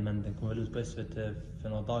den än, men den kom väl ut på SVT för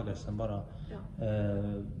några dagar sedan bara.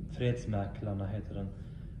 Fredsmäklarna heter den.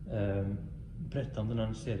 Berätta om den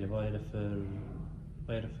här serien. Vad är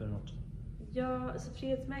det för något? Ja, så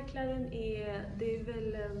Fredsmäklaren det är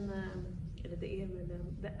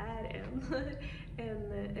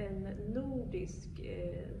en nordisk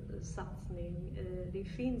satsning. Det är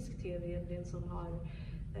finsk tv egentligen som har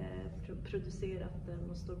producerat den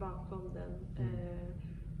och står bakom den.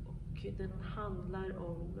 Och den handlar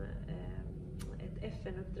om ett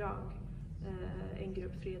FN-uppdrag. En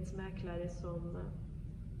grupp fredsmäklare som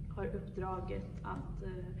har uppdraget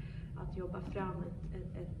att jobba fram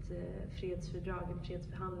ett fredsfördrag, en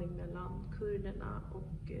fredsförhandling mellan kurderna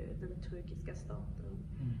och den turkiska staten.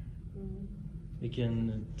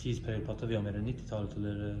 Vilken tidsperiod pratar vi om? Är det 90-talet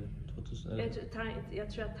eller 2000? Jag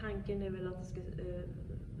tror att tanken är väl att det ska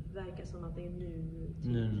verkar som att det är nu.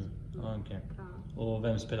 Nu. Okej. Ja. Och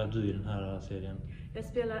vem spelar du i den här serien? Jag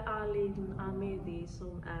spelar Alin Ahmedi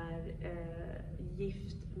som är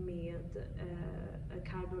gift med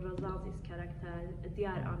Kardo Razazis karaktär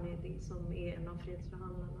Diyar Ahmedi som är en av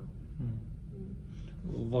fredsförhandlarna.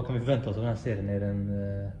 Och vad kan vi förvänta oss av den här serien? Är den,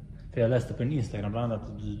 för jag läste på din Instagram bland annat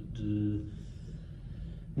att du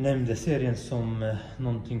nämnde serien som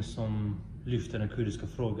någonting som lyfter den kurdiska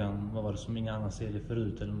frågan. Vad var det som inga annan serie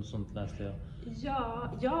förut eller något sånt läste jag?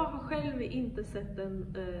 Ja, jag har själv inte sett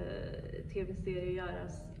en tv-serie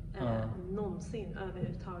göras någonsin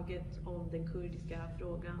överhuvudtaget om den kurdiska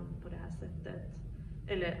frågan på det här sättet.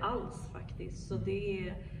 Eller alls faktiskt. Så det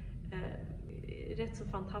är rätt så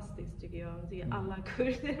fantastiskt tycker jag. Alla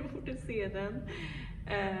kurder borde se den.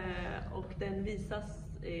 Och den visas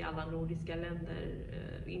i alla nordiska länder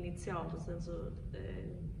initialt och sen så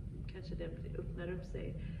kanske den öppnar upp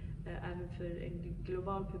sig även för en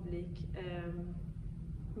global publik.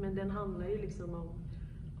 Men den handlar ju liksom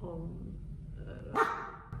om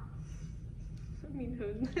min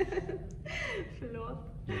hund. Förlåt.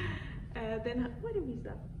 Vad är det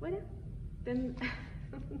Misa? Vad är det?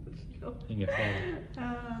 Ingen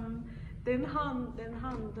fara. Den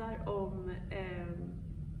handlar om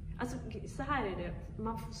alltså så här är det,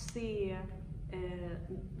 man får se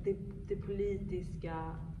det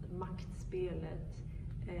politiska maktspelet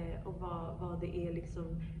och vad det är liksom,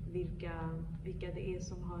 vilka det är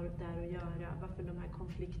som har där att göra, varför de här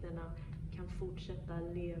konflikterna kan fortsätta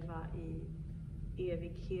leva i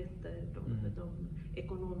evigheter, de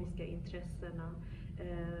ekonomiska intressena.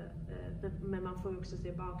 Men man får också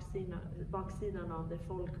se baksidan av det,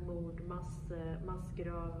 folkmord,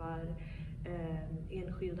 massgravar,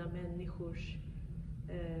 enskilda människors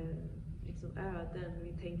liksom öden.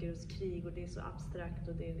 Vi tänker oss krig och det är så abstrakt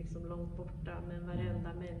och det är liksom långt borta, men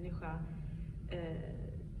varenda människa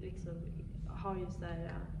liksom har ju så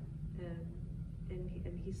här,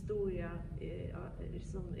 en historia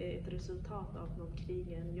som är ett resultat av de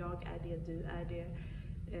krigen. Jag är det, du är det.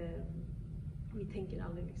 Vi tänker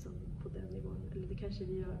aldrig liksom på den nivån, eller det kanske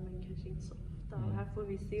vi gör men kanske inte så ofta. Och här får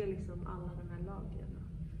vi se liksom alla de här lagren.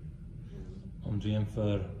 Om du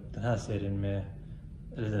jämför den här serien med,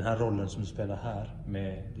 eller den här rollen som du spelar här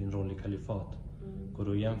med din roll i Kalifat, går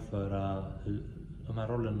du att jämföra de här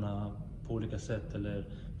rollerna på olika sätt, eller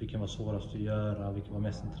vilken var svårast att göra, vilken var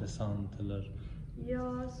mest intressant, eller?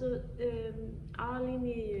 Ja, så Alin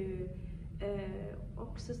är ju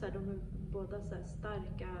också så här, de är båda så här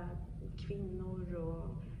starka kvinnor och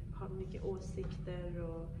har mycket åsikter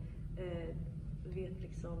och vet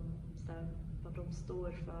liksom så här, vad de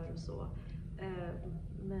står för och så.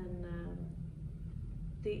 Men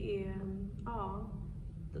det är, ja,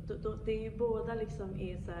 det är ju båda liksom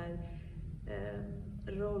är så här,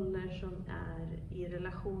 roller som är i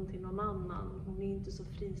relation till någon annan. Hon är inte så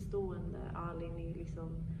fristående. Alin är liksom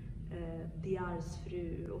Diyars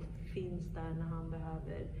fru och finns där när han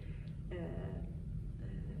behöver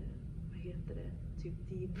vad heter det, typ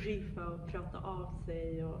debriefa och prata av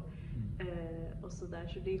sig och sådär.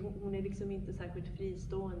 Så det, hon är liksom inte särskilt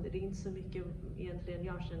fristående. Det är inte så mycket egentligen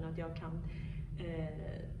jag känner att jag kan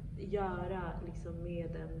göra liksom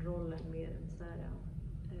med den rollen mer än så här,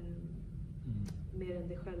 mer än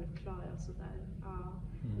det självklara sådär. Ja.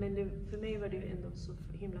 Men för mig var det ändå så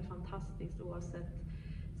himla fantastiskt oavsett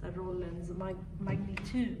så här, rollens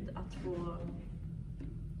magnitud att få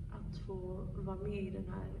vara med i den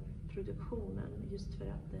här produktionen, just för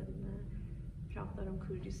att den pratar om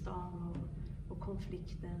Kurdistan och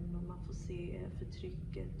konflikten, och man får se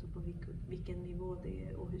förtrycket och på vilken nivå det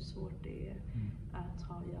är och hur svårt det är att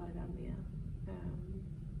ha att göra med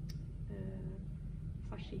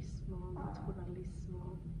fascism och nationalism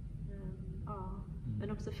och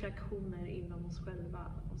men också fraktioner inom oss själva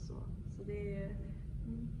och så det är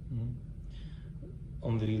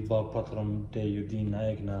Om vi bara pratar om dig och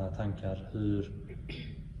dina egna tankar,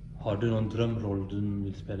 har du någon drömroll du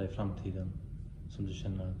vill spela i framtiden som du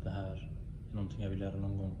känner att det här är någonting jag vill göra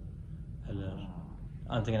någon gång, eller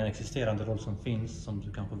antingen en existerande roll som finns som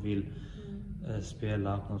du kanske vill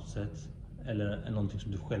spela på något sätt, eller någonting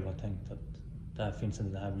som du själv har tänkt att det här finns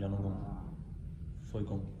inte, det här vill jag någon gång få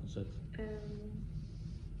igång på något sätt?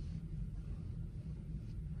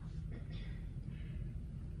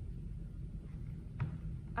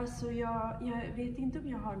 Alltså jag vet inte om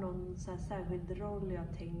jag har någon så här särskild roll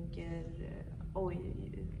jag tänker oj,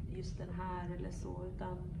 just den här eller så,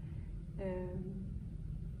 utan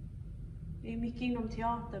det är mycket inom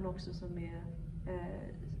teatern också som är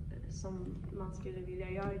som man skulle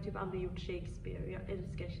vilja. Jag har ju typ aldrig gjort Shakespeare. Jag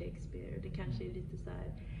älskar Shakespeare. Det kanske är lite så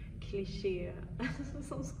här kliché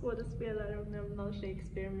som skådespelare och nämna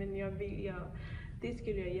Shakespeare, men det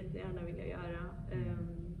skulle jag jättegärna vilja göra.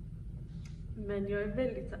 Men jag är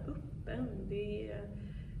väldigt så öppen.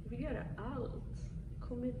 Jag vill göra allt.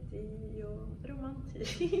 Komedi och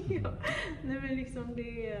romantik. Nej, men liksom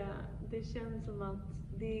det känns som att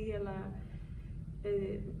det är hela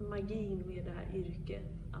magin med det här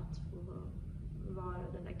yrket. Att få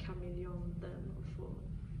vara den där kameleonten och få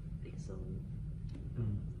liksom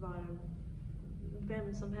vara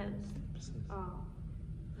vem som helst. Precis. Ja.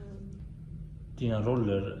 Dina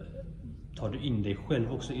roller, tar du in dig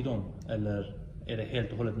själv också i dem? Eller är det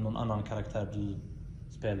helt och hållet någon annan karaktär du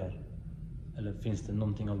spelar? Eller finns det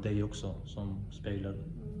någonting av dig också som speglar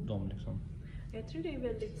dem liksom? Jag tror det är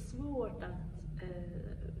väldigt svårt att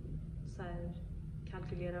så här,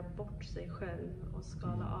 kalkylera bort sig själv och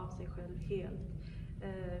skala av sig själv helt.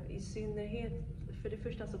 I synnerhet, för det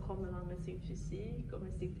första så kommer man med sin fysik och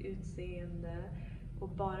med sitt utseende, och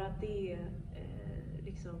bara det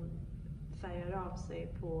liksom färgar av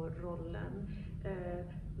sig på rollen.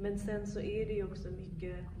 Men sen så är det ju också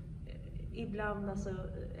mycket, ibland alltså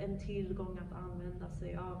en tillgång att använda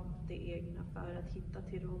sig av det egna för att hitta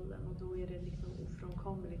till rollen, och då är det liksom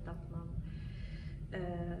ofrånkomligt att man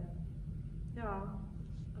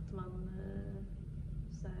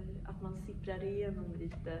att man sipprar igenom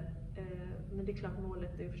lite. Men det är klart,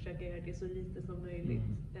 målet är att försöka göra det så lite som möjligt.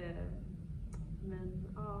 Men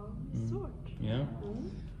ja, svårt. Ja.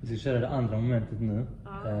 Vi ska köra det andra momentet nu.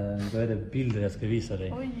 Då är det bilder jag ska visa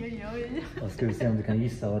dig. Oj. Och ska vi se om du kan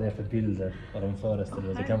gissa vad det är för bilder, vad de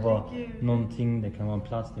föreställer. Det kan vara någonting, det kan vara en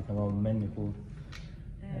plats, det kan vara människor.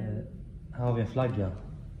 Här har vi en flagga.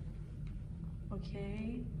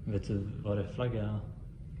 Okej. Vet du vad det är flagga?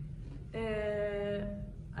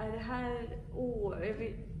 Är det här...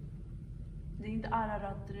 det är inte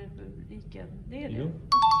Ararat-republiken, det är det? Jo,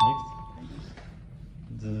 snyggt.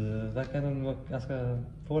 Du verkar nog vara ganska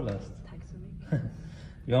påläst. Tack så mycket.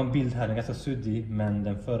 Vi har en bild här, den är ganska suddig, men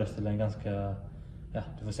den föreställer en ganska... Ja,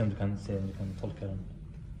 du får se om du kan tolka den,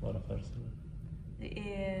 vad den föreställer. Det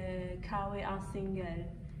är Kawi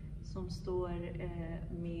Asinger som står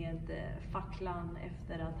med facklan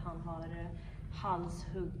efter att han har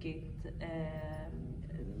halshuggit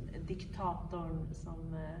diktatorn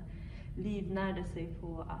som livnärde sig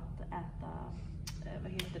på att äta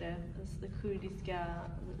kurdiska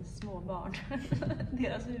småbarn.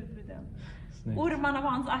 Deras huvuden. Snyggt. Ormarna på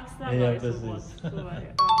hans axlar Ja, var det precis. så var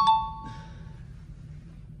det.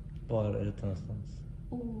 Var är det någonstans?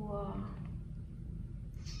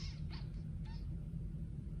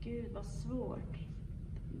 Gud vad svårt.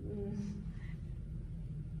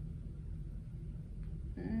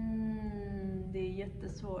 Det är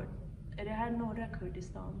jättesvårt. Är det här norra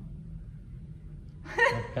Kurdistan?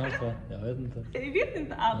 Ja, kanske, jag vet inte. Jag vet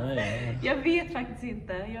inte alls. Nej. Jag vet faktiskt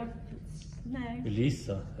inte. Nej. Vill du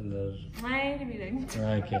gissa, eller? Nej, det vill jag inte.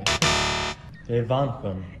 Nej, okej. Det är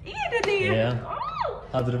Vansjön. Är det? Ja.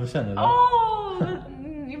 Oh! Hade du på känn, eller?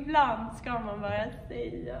 Ibland ska man bara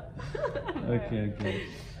säga. Okej.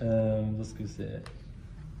 Då ska vi se.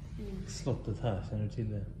 Slottet här, känner du till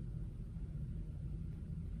det?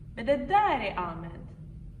 Men det där är Ahmed.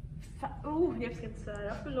 Jag ska inte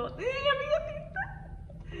säga, förlåt. Nej, jag vet inte.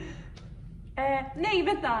 Nej,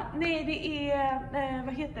 vänta. Nej, det är...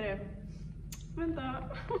 vad heter det? Vänta.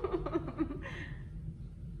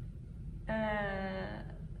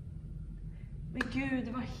 Men gud,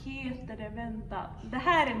 vad heter det? Vänta. Det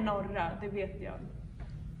här är norra, det vet jag.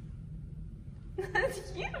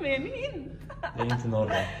 Ge mig en hint. Det är inte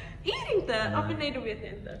norra. Är det inte? Ja, men nej, då vet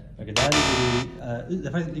jag inte. Okej, det här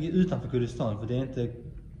det faktiskt ligger utanför Kurdistan, för det är inte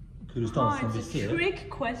Kurdistan som vi ser. Trick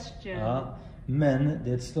question. Ja, men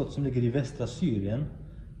det är ett slott som ligger i västra Syrien.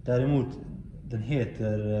 Däremot, den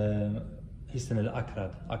heter Hissen eller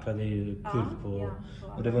Akrad. Akrad är ju kurd på...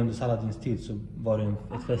 Och det var under Saladins tid så var det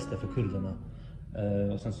ett fäste för kurderna.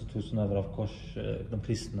 Och sen så togs den över av de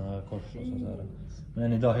kristna kors och sådär. Men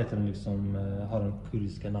än idag heter den liksom, har den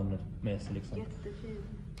kurdiska namnet med sig liksom. Jättefint.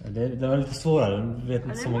 Det var lite svårare, jag vet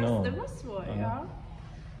inte så många om. Det var svårt, ja.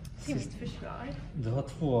 Till mitt försvar. Du har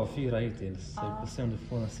 2 av 4 hittills, så vi får se om du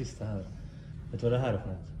får den sista här. Vet du vad det här är för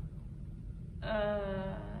något?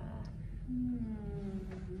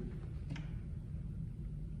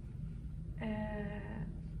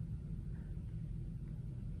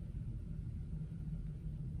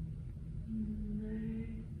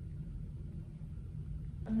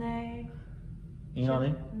 Nej. Ingen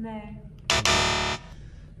aning? Nej.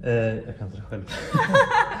 Jag kan inte det själv.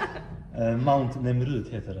 Mount Nemrut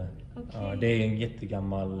heter det. Okay. Ja, det är en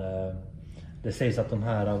jättegammal... Det sägs att de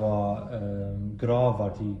här var gravar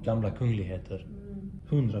till gamla kungligheter.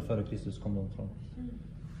 100 före Kristus kom de från.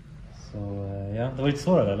 Så ja, det var lite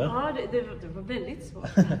svårare eller? Ja, det var väldigt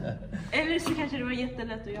svårt. Eller så kanske det var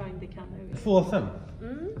jättelätt och jag inte kan det. 2 av 5.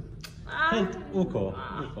 Helt OK.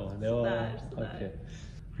 Det var sådär. okej.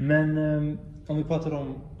 Men om vi pratar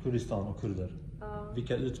om Kurdistan och kurder.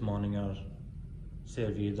 Vilka utmaningar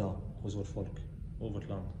ser vi idag hos vårt folk och vårt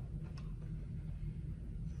land?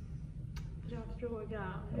 Bra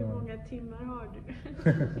fråga. Hur många timmar har du?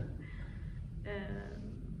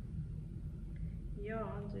 Ja,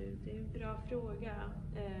 det är en bra fråga.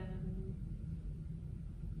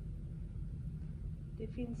 Det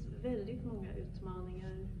finns väldigt många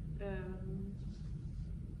utmaningar.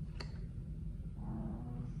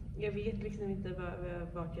 Jag vet liksom inte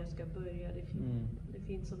vart jag ska börja. Det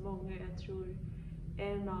finns så många. Jag tror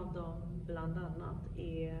en av dem bland annat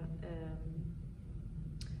är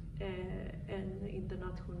en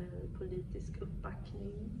internationell politisk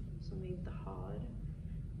uppbackning som vi inte har.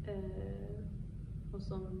 Och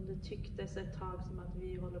som det tycktes ett tag som att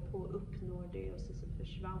vi håller på att uppnå det och så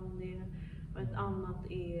försvann det. Och ett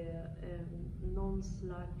annat är någon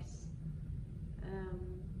slags...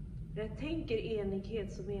 jag tänker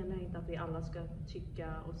enighet, så menar jag inte att vi alla ska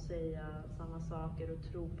tycka och säga samma saker och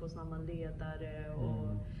tro på samma ledare.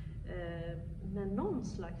 Men någon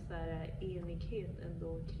slags där enighet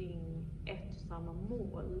ändå kring ett och samma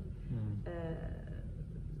mål.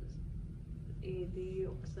 Det är ju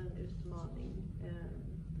också en utmaning.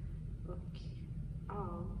 Och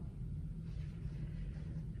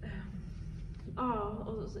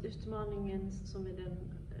utmaningen som är den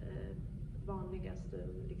vanligaste,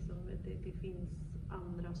 liksom, det finns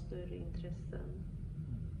andra större intressen.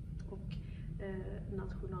 Och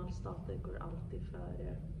nationalstater går alltid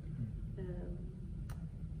före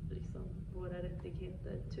liksom våra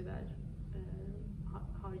rättigheter, tyvärr.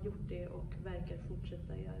 Har gjort det och verkar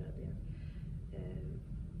fortsätta göra det.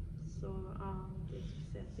 Så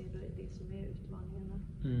det skulle säga att det är det som är utmaningarna.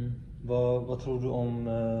 Vad tror du om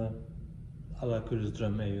alla kurders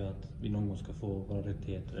dröm är ju att vi någon gång ska få våra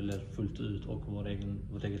rättigheter eller fullt ut och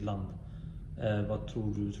vårt eget land. Vad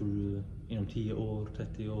tror du inom 10 år,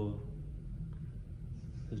 30 år?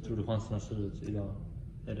 Hur tror du chanserna ser ut idag?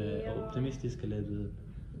 Är det optimistiskt eller är du...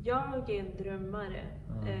 Jag är en drömmare.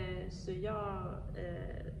 Så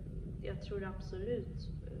jag tror absolut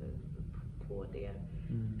på det.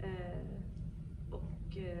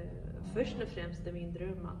 Och först och främst är min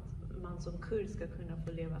dröm att man som kurd ska kunna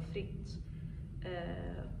få leva fritt.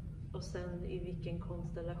 Och sen i vilken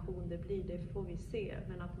konstellation det blir, det får vi se.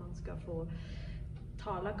 Men att man ska få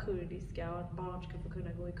tala kurdiska och att barn ska få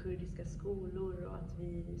kunna gå i kurdiska skolor och att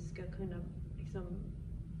vi ska kunna liksom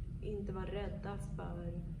inte vara rädda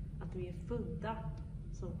för att vi är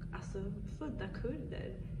födda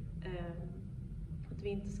kurder. Att vi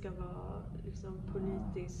inte ska vara liksom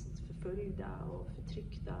politiskt förföljda och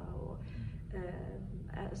förtryckta. Och,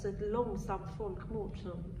 alltså ett långsamt folkmord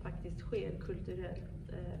som faktiskt sker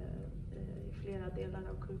kulturellt i flera delar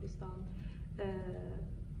av Kurdistan.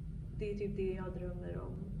 Det är typ det jag drömmer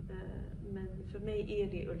om. Men för mig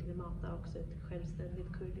är det ultimata också ett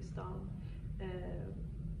självständigt Kurdistan.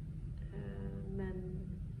 Men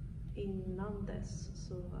innan dess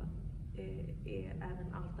så är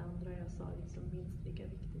även allt det andra jag sa liksom minst lika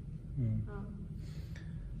viktigt.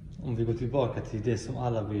 Om vi går tillbaka till det som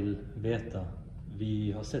alla vill veta.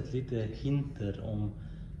 Vi har sett lite hinter om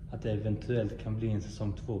att det eventuellt kan bli en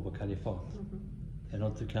säsong 2 på Caliphate. Är det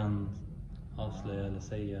något du kan avslöja eller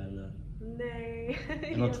säga? Eller? Nej.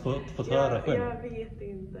 Är det något du fått höra själv? Jag vet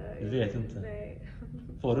inte. Du vet inte? Nej.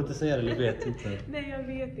 Får du inte säga det eller vet inte? Nej, jag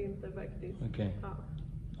vet inte faktiskt. Okej.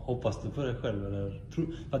 Hoppas du på det själv eller?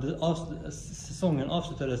 För att säsongen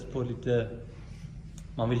avslutades på lite...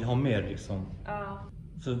 Man vill ha mer liksom.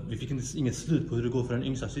 Så vi fick inget slut på hur det går för den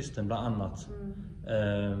yngsta systern bland annat.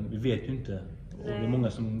 Vi vet ju inte. Och det är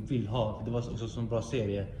många som vill ha. Det var också en bra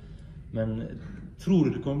serie. Men tror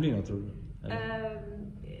du det kommer bli något, tror du?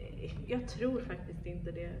 Jag tror faktiskt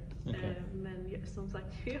inte det. Okay. Men som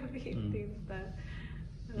sagt, jag vet inte.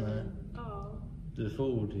 Nej. Du får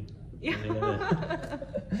ord i.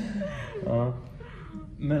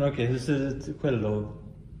 Men okej, hur ser det ut själv då?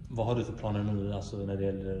 Vad har du för planer nu alltså när det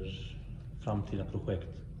gäller framtida projekt?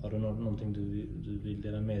 Har du någonting du vill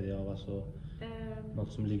dela med dig av? Alltså,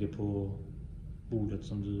 något som ligger på bordet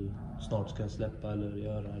som du snart ska släppa eller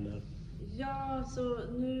göra? Eller? Ja, så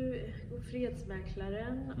nu går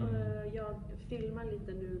fredsmäklaren. Jag filmar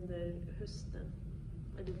lite nu under hösten.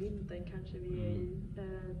 Eller vintern kanske vi är i.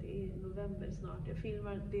 Det är november snart. Jag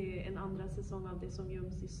filmar en andra säsong av Det som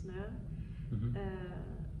göms i snö.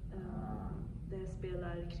 Där jag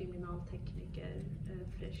spelar kriminaltekniker,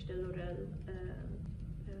 Fresh de Laurel.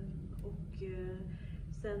 Och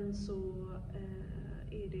sen så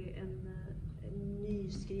är det en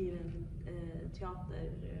nyskriven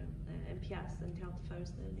en pjäs, en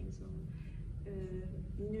teaterföreställning som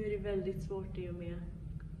nu är det väldigt svårt i och med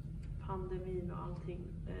pandemin och allting,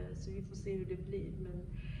 så vi får se hur det blir, men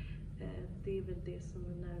det är väl det som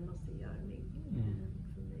är närmaste görning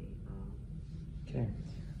för mig. Ja. Okej.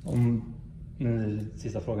 Nu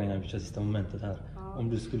sista frågan innan vi kör sista momentet här. Ja. Om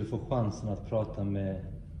du skulle få chansen att prata med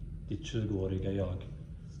ditt 20-åriga jag,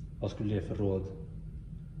 vad skulle du ge för råd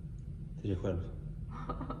till dig själv?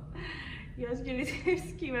 Jag skulle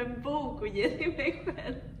skriva en bok och ge till mig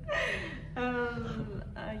själv.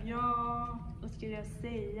 Vad skulle jag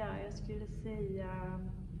säga? Jag skulle säga...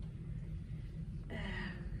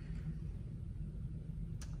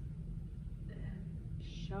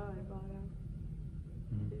 kör bara.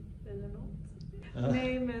 Eller något.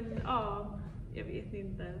 Nej, men ja, jag vet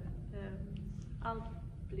inte. Allt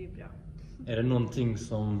blir bra. Är det någonting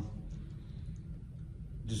som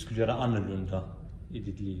du skulle göra annorlunda i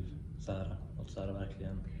ditt liv? Så här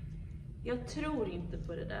verkligen? Jag tror inte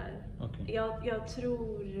på det där. Okay. Jag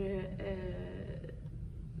tror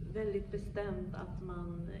väldigt bestämt att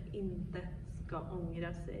man inte ska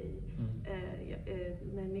ångra sig.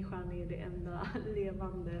 Människan är det enda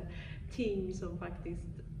levande ting som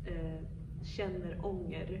faktiskt känner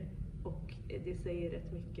ånger. Och det säger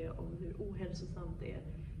rätt mycket om hur ohälsosamt det är.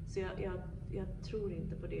 Så jag tror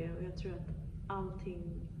inte på det, och jag tror att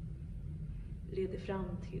allting leder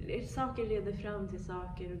fram till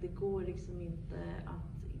saker, och det går liksom inte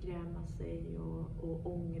att gräma sig och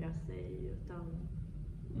ångra sig, utan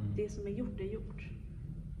det som är gjort är gjort.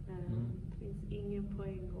 Det finns ingen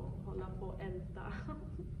poäng att hålla på och älta.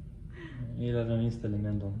 Jag gillar den inställningen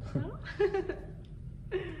ändå.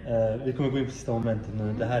 Vi kommer gå in på sista momentet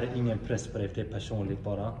nu. Det här är ingen press på dig, det är personligt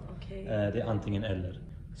bara. Okay. Det är antingen eller.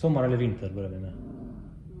 Sommar eller vinter börjar vi med.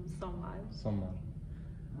 Sommar.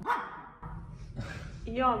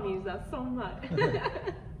 Jag minns sommar.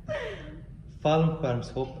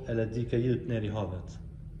 Fallskärmshopp eller dyka djupt ner i havet?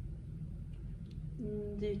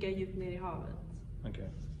 Dyka djupt ner i havet. Okej.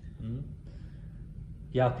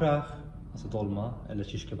 Yaprach, alltså dolma, eller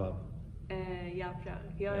shish kebab? Yaprach.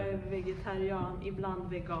 Jag är vegetarian, ibland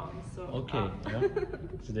vegan. Okej. Ja.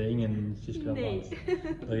 Så det är ingen shish kebab alls?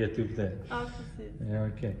 Du har gett upp det? Ja, precis. Ja,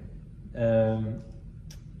 okej.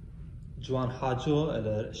 Joan Hajo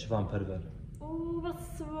eller Shivan Perver? Vad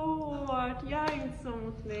svårt. Jag är inte så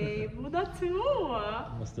mot mig. Båda två.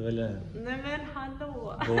 Du måste välja en. Nej men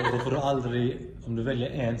hallå. Då får du aldrig, om du väljer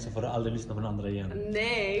en så får du aldrig lyssna på den andra igen.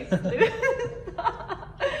 Nej, sluta.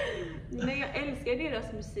 Nej, jag älskar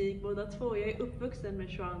deras musik båda två. Jag är uppvuxen med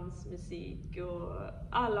Joans musik och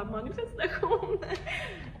alla manifestationer.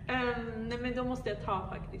 Nej men då måste jag ta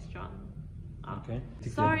faktiskt Joan. Ja. Okay.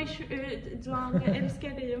 Sorry Joan, jag älskar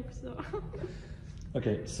dig också.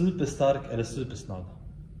 Okej, superstark eller supersnabb?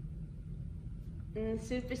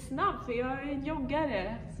 Supersnabb, för jag är en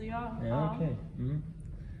joggare. Så ja. Okej.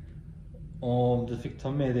 Om du fick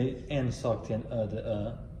ta med dig en sak till en öde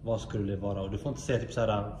ö, vad skulle det vara? Och du får inte säga typ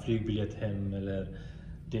såhär flygbiljett hem eller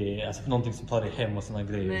det, alltså någonting som tar dig hem och såna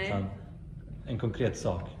grejer. Nej. Utan en konkret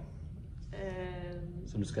sak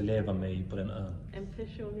som du ska leva med på den ön. En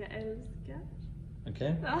person jag älskar.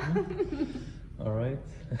 Okej. All right.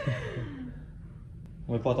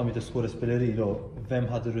 Om vi pratar om lite skådespeleri då, vem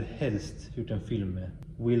hade du helst gjort en film med?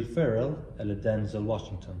 Will Ferrell eller Denzel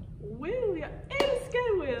Washington? Will, jag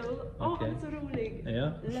älskar Will! Han är så rolig.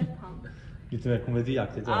 Ja. Lätt han. Lite mer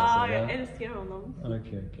komediaktigt alltså. Ja, jag älskar honom.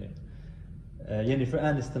 Okej. Jennifer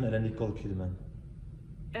Aniston eller Nicole Kidman?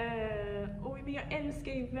 Men jag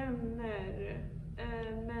älskar ju Vänner.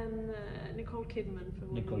 Men Nicole Kidman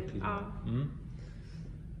förmodligen. Nicole Kidman. Ja.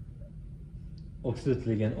 Och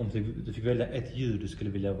slutligen, om du fick välja ett djur du skulle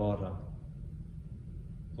vilja vara,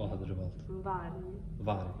 vad hade du valt?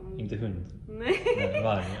 Varg? Inte hund? Nej,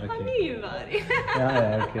 varg, okay. Han är ju varg.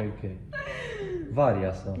 Ja, okej. Varg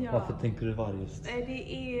alltså, ja. Varför tänker du varg just?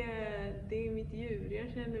 Det är mitt djur,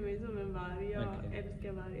 jag känner mig som en varg, jag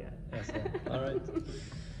älskar vargar. Alltså, all right.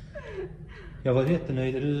 Jag var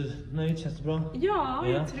jättenöjd, är du nöjd? Känns det bra? Ja,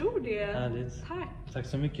 jag tror det. Härligt. Tack. Tack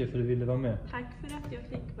så mycket för att du ville vara med. Tack för att jag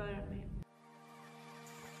fick vara med.